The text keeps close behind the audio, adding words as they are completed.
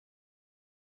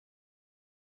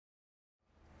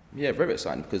Yeah, very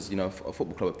exciting because a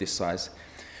football club of this size,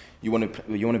 you want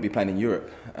to be playing in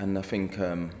Europe, and I think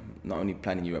not only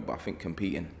playing in Europe, but I think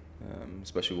competing,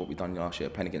 especially what we've done last year,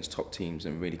 playing against top teams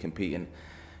and really competing,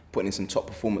 putting in some top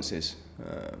performances.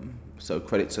 So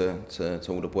credit to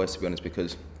all the boys, to be honest,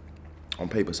 because on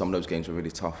paper some of those games were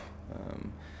really tough.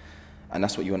 And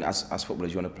that's what you want as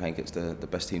footballers. You want to play against the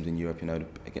best teams in Europe,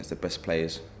 against the best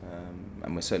players,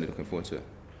 and we're certainly looking forward to it.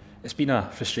 It's been a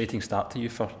frustrating start to you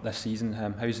for this season.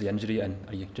 How's the injury, and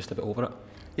are you just a bit over it?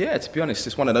 Yeah, to be honest,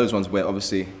 it's one of those ones where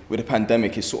obviously with the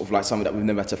pandemic, it's sort of like something that we've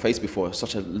never had to face before. It's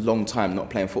such a long time not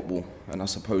playing football, and I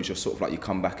suppose you're sort of like you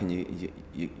come back and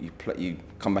you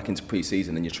come back into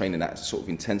pre-season and you're training at sort of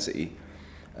intensity,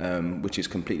 which is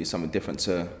completely something different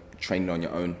to training on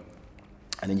your own,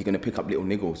 and then you're going to pick up little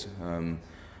niggles.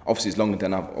 Obviously, it's longer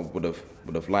than I would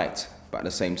have liked, but at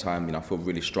the same time, I feel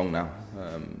really strong now.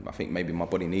 I think maybe my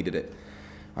body needed it.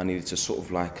 I needed to sort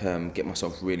of like get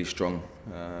myself really strong,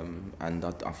 and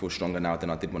I feel stronger now than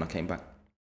I did when I came back.